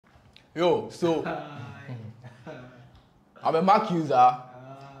Yo, so I'm a Mac user.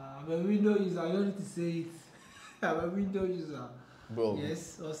 I'm a Windows user. I don't need to say it. I'm a Windows user. Bro,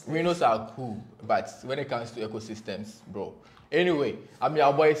 yes, Windows are cool, but when it comes to ecosystems, bro. Anyway, I'm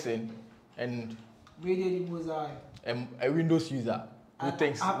your boy Sin, and I'm a Windows user who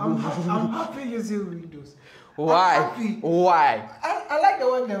thinks. I'm happy using Windows. Why? Why? I like the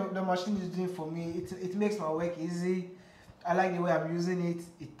work the machine is doing for me. It makes my work easy. I like the way I'm using it.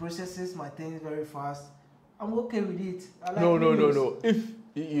 It processes my things very fast. I'm okay with it. I like No. If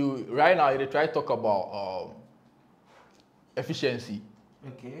you right now they try to talk about efficiency.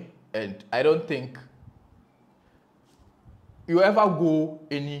 Okay. And I don't think you ever go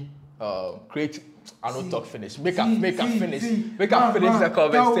any create. I don't talk finish. Make a finish the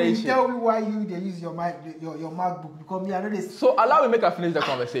conversation. Tell me why they use your MacBook, because me I know this. So allow me make a finish the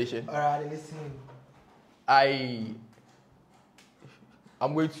conversation. Alright, listen.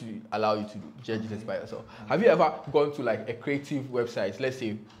 I'm going to allow you to judge this by yourself. Have you ever gone to like a creative website, let's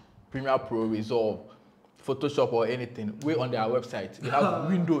say Premiere Pro, Resolve, Photoshop or anything, where on their website they have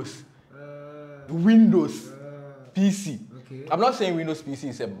Windows PC. Okay. I'm not saying Windows PC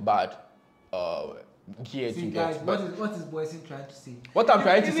is a bad gear to guys, get. What is Boyson trying to say? What I'm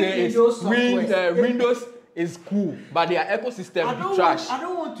trying to say is Windows is cool, but their ecosystem is trash. I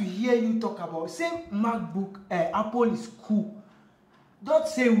don't want to hear you talk about say MacBook, Apple is cool. Don't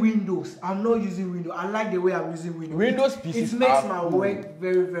say Windows. I'm not using Windows. I like the way I'm using Windows. Windows PCs it makes my work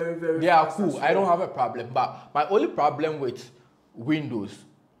very, very, very They are cool. I don't have a problem. But my only problem with Windows,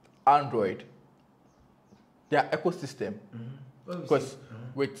 Android, their ecosystem. Because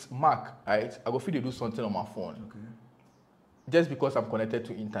with Mac, right, I go feel they do something on my phone. Okay. Just because I'm connected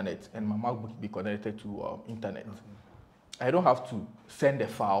to internet and my MacBook be connected to internet. Okay. I don't have to send a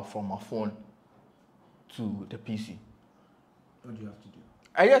file from my phone to the PC. What do you have to do?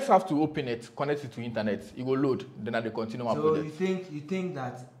 I just have to open it, connect it to internet. It will load. Then I continue my project. So you think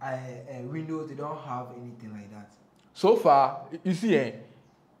that Windows they don't have anything like that? So far, you see,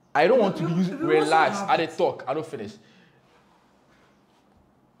 I don't want to be using relax. I dey talk. I don't finish.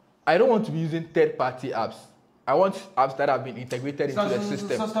 I don't want to be using third-party apps. I want apps that have been integrated into the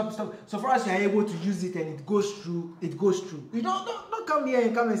system. Stop. So far as you are able to use it and it goes through. You don't come here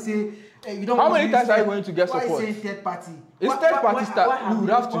and come and say you don't. How many times are you going to get support? Why saying third party? It's third party stuff. We would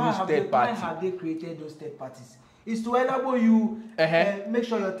have to use third party. Why have they created those third parties? It's to enable you make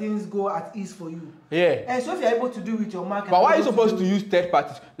sure your things go at ease for you. Yeah. And so if you're able to do with your Mac. But why are you supposed to use third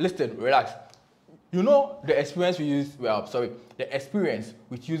parties? Listen, relax. You know the experience the experience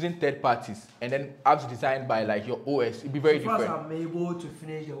with using third parties and then apps designed by like your OS, it'd be very different. First, I'm able to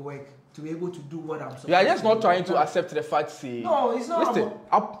finish the work, to be able to do what I'm supposed to do. You are just not trying to accept the fact, say. No, it's not. Listen,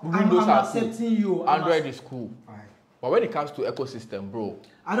 Windows are accepting you. Android is cool. Right. But when it comes to ecosystem, bro.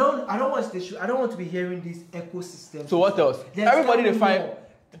 I don't want to be hearing this ecosystem. So what else? Everybody define.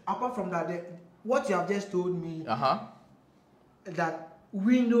 Apart from that, what you have just told me. That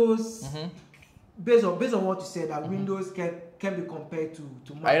Windows. Based on what you said, that Windows can be compared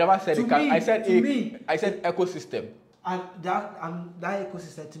to Mac. I never said it can. I said ecosystem. And that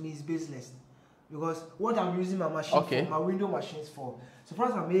ecosystem to me is baseless, because what I'm using my machine for, my Windows machines for. So far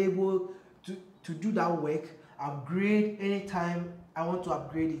as I'm able to do that work, upgrade anytime I want to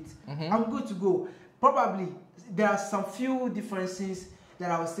upgrade it, I'm good to go. Probably there are some few differences that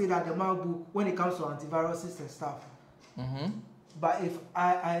I would say that the MacBook, when it comes to antiviruses and stuff. But if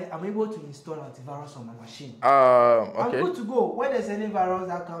I'm able to install antivirus on my machine, I'm good to go. When there's any virus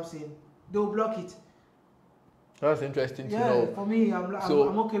that comes in, they'll block it. That's interesting to know. Yeah, for me, I'm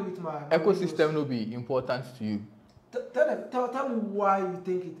okay with my ecosystem will be important to you. Tell me why you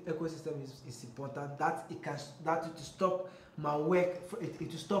think ecosystem is important. That to stop my work,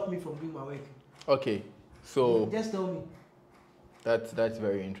 it to stop me from doing my work. Okay, so just tell me. That's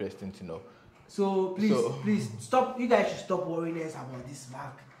very interesting to know. So please stop. You guys should stop worrying us about this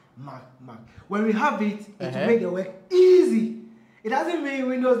Mac. When we have it, it will make the work easy. It doesn't mean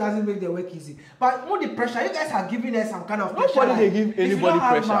Windows doesn't make the work easy. But more the pressure, you guys are giving us some kind of pressure. Nobody they give anybody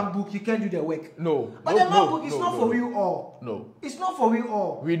pressure. If you don't have MacBook, you can't do the work. No. But the MacBook is not for you all. No. It's not for you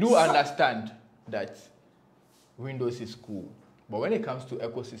all. We do understand that Windows is cool. But when it comes to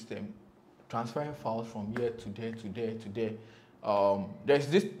ecosystem, transferring files from here to there, there's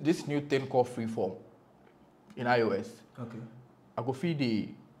this new thing called freeform in iOS. Okay. I go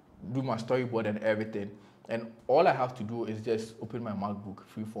feed do my storyboard and everything, and all I have to do is just open my MacBook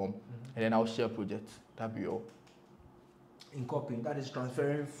freeform, and then I'll share projects. That'll be all. In copy, that is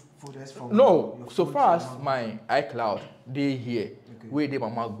transferring folders from. No, so far as my iCloud, they here, where they my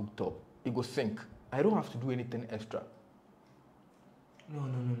MacBook top, it go sync. I don't have to do anything extra. No.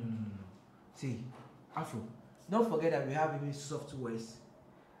 See, Afro, don't forget that we have even softwares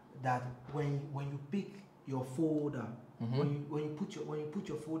that when you pick your folder, when you put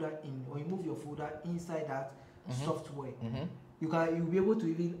your folder in, or you move your folder inside that software, you can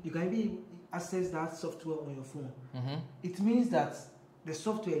even access that software on your phone. It means that the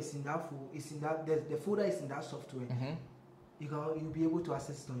software is in that the folder is in that software. You'll be able to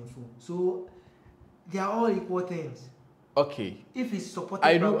access it on your phone. So they are all equal things. Okay. If it's supported,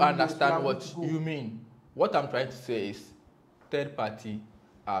 I do understand what you mean. What I'm trying to say is, third-party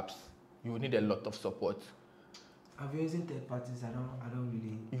apps, you need a lot of support. I've been using third parties. I don't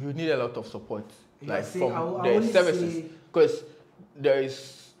really. You need a lot of support, like say, from the services, because there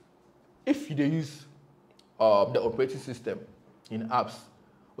is, if they use the operating system in apps,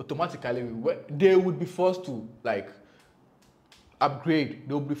 automatically they would be forced to like upgrade.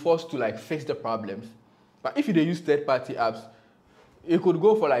 They would be forced to like fix the problems. But if they use third-party apps, it could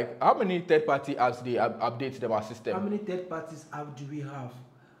go for like, how many third-party apps they update them our system? How many third-parties apps do we have?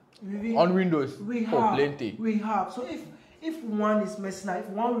 On Windows, we have plenty. We have. So if one is messing up, if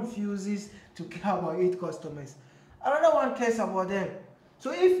one refuses to care about 8 customers, another one cares about them.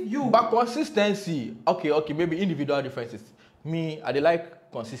 So if you... But consistency, okay, maybe individual differences. Me, I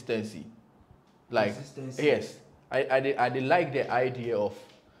like consistency. Like, consistency. Yes, I like the idea of,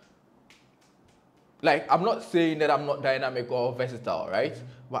 like, I'm not saying that I'm not dynamic or versatile, right?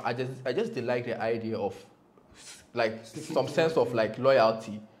 But I just like the idea of, like, some sense of like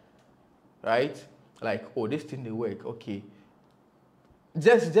loyalty, right? Like, oh, this thing they work, okay.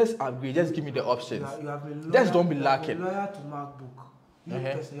 Just agree. Just give me the options. You have been loyal, just don't be lacking. You have been loyal to MacBook. You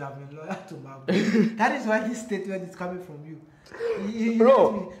have been loyal to MacBook. That is why this statement is coming from you.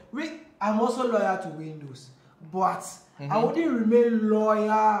 Bro, I'm also loyal to Windows, but I wouldn't remain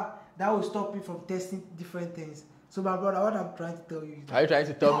loyal. That will stop me from testing different things. So, my brother, what I'm trying to tell you is that... Are you trying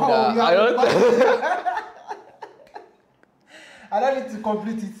to tell me that? I don't need to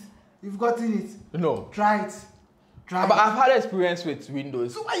complete it. You've gotten it. No. Try it. But I've had experience with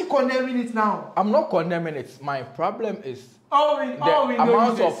Windows. So why are you condemning it now? I'm not condemning it. My problem is the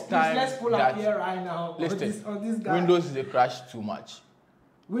amount of time let's pull up here right now. Listen, on this guy. Windows they crash too much.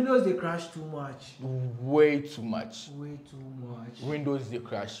 Windows they crash too much. Way too much. Way too much. Windows they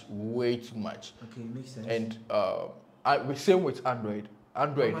crash way too much. Okay, makes sense. And same with Android.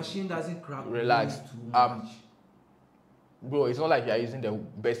 The machine doesn't crash. Relax. Too much. Bro, it's not like you're using the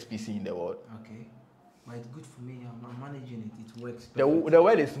best PC in the world. Okay. But it's good for me. I'm managing it. It works. The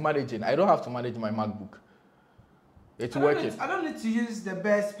word is managing. I don't have to manage my MacBook. It's working. I don't need to use the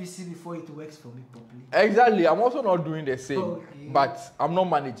best PC before it works for me properly. Exactly. I'm also not doing the same. Okay. But I'm not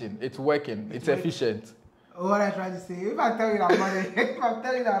managing. It's working. It's efficient. What I try to say, if I tell you that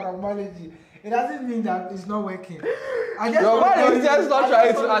I'm managing, it doesn't mean that it's not working. Your mind is just not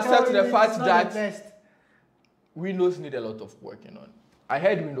trying to accept the fact that Windows need a lot of working on. I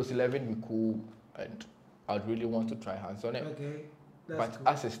heard Windows 11 be cool, and I'd really want to try hands on it. Okay. But cool.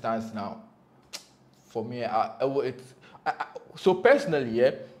 As it stands now, for me, so personally,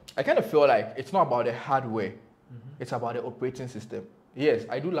 I kind of feel like it's not about the hardware, it's about the operating system. Yes,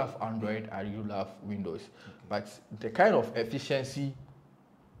 I do love Android, I do love Windows, but the kind of efficiency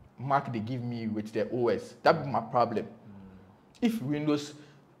Mac they give me with their OS, that be my problem. If Windows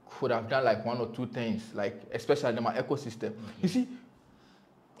could have done like 1 or 2 things, like especially my ecosystem. You see,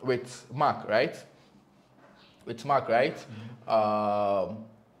 with Mac, right?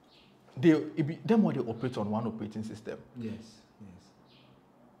 Them all they operate on one operating system. Yes.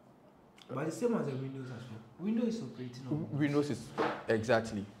 But the same as the Windows as well. Windows is operating on Windows is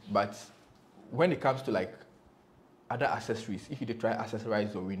exactly. But when it comes to like other accessories, if you try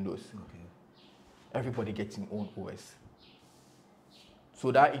accessorize your Windows, everybody gets their own OS.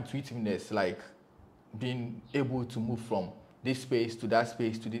 So that intuitiveness, like being able to move from this space to that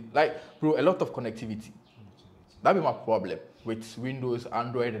space to the bro, a lot of connectivity. That be my problem with Windows,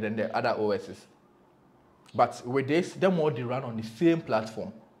 Android, and then the other OSs. But with this, them all they run on the same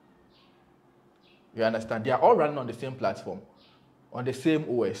platform. You understand? They are all running on the same platform, on the same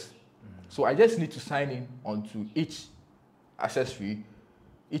OS. So I just need to sign in onto each accessory,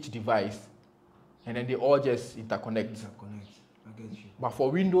 each device, and then they all just interconnect. I get you. But for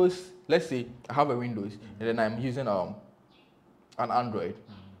Windows, let's say I have a Windows, and then I'm using an Android.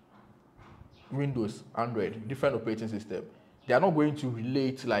 Windows, Android, different operating system. They are not going to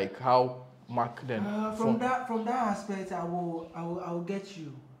relate like how Mac then. From that aspect, I will get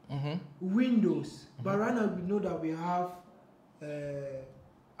you. Windows, but right now we know that we have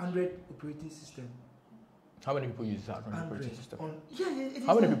Android operating system. How many people use Android operating system?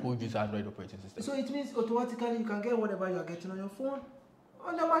 How many people use Android operating system? So it means automatically you can get whatever you are getting on your phone,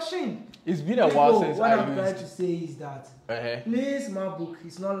 on the machine. It's been a while since what I I'm used. trying to say is that Uh-huh. please, MacBook.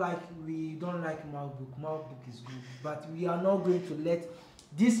 It's not like we don't like MacBook. MacBook is good, but we are not going to let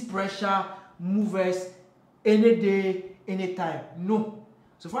this pressure move us any day, any time. No.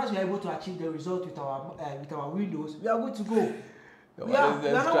 So far as we are able to achieve the result with our Windows, we are good to go. We are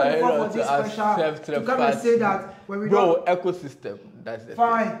not going to fall for this pressure to come and say that when we don't. Ecosystem. That's the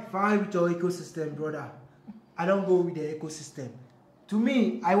Fine with your ecosystem, brother. I don't go with the ecosystem. To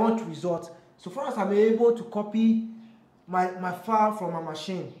me, I want results. So far as I'm able to copy my file from my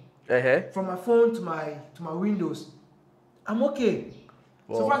machine, from my phone to my Windows, I'm okay.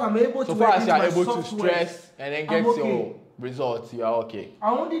 Well, so far as I'm able so to far as you are edit my able to stress and then get your results, you are okay.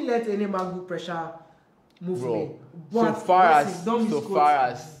 I won't let any MacBook pressure move me. But so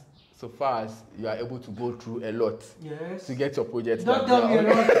far as you are able to go through a lot, yes, to get your project done. Don't tell me a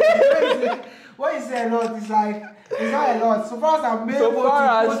lot. What you say a lot is like, it's not a lot. So far as I'm able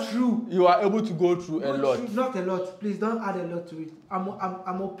to go through, you are able to go through a lot. Not a lot. Please don't add a lot to it. I'm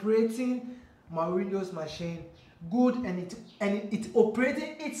operating my Windows machine good, and it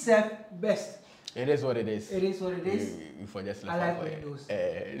operating itself best. It is what it is. It is what it is. I like Windows.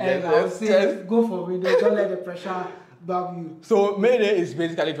 I would say go for Windows. Don't let the pressure bug you. So Mayday is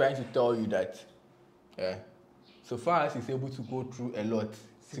basically trying to tell you that, so far as he's able to go through a lot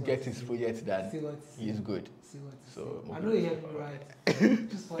to get his project done, he is good. So I know you heard me right.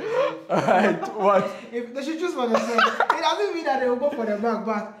 Choose for yourself. Alright, what? If they should choose for themselves, it doesn't mean that they will go for the Mac.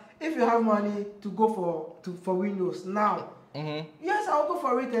 But if you have money to go for Windows now, yes, I'll go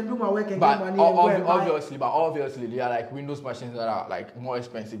for it and do my work and get money. Obviously, they are like Windows machines that are like more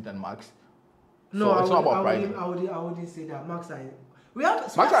expensive than Macs. No, so it's not about price. I wouldn't say that. Macs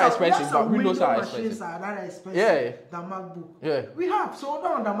are expensive, but Windows are expensive. Machines are that expensive than MacBook. Yeah. We have, so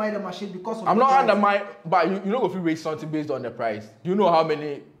don't undermine the machine because of I'm not undermining, but you know if you rate something based on the price, you know how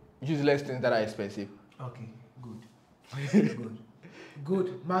many useless things that are expensive. Okay, good.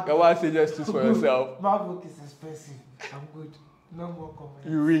 Good. MacBook. I want to say just choose for yourself. MacBook is expensive. I'm good. No more comments.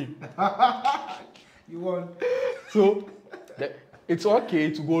 You win. You won. So, it's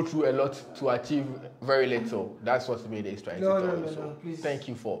okay to go through a lot to achieve very little. That's what Mayday is trying to tell you. So, please. Thank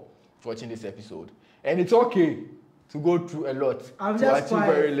you for watching this episode. And it's okay to go through a lot to achieve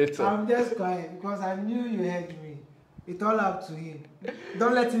very little. I'm just quiet because I knew you heard me. It's all up to him.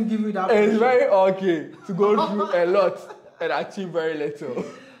 Don't let him give you that pressure. It's very okay to go through a lot and achieve very little.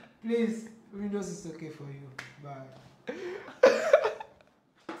 Please, Windows is okay for you.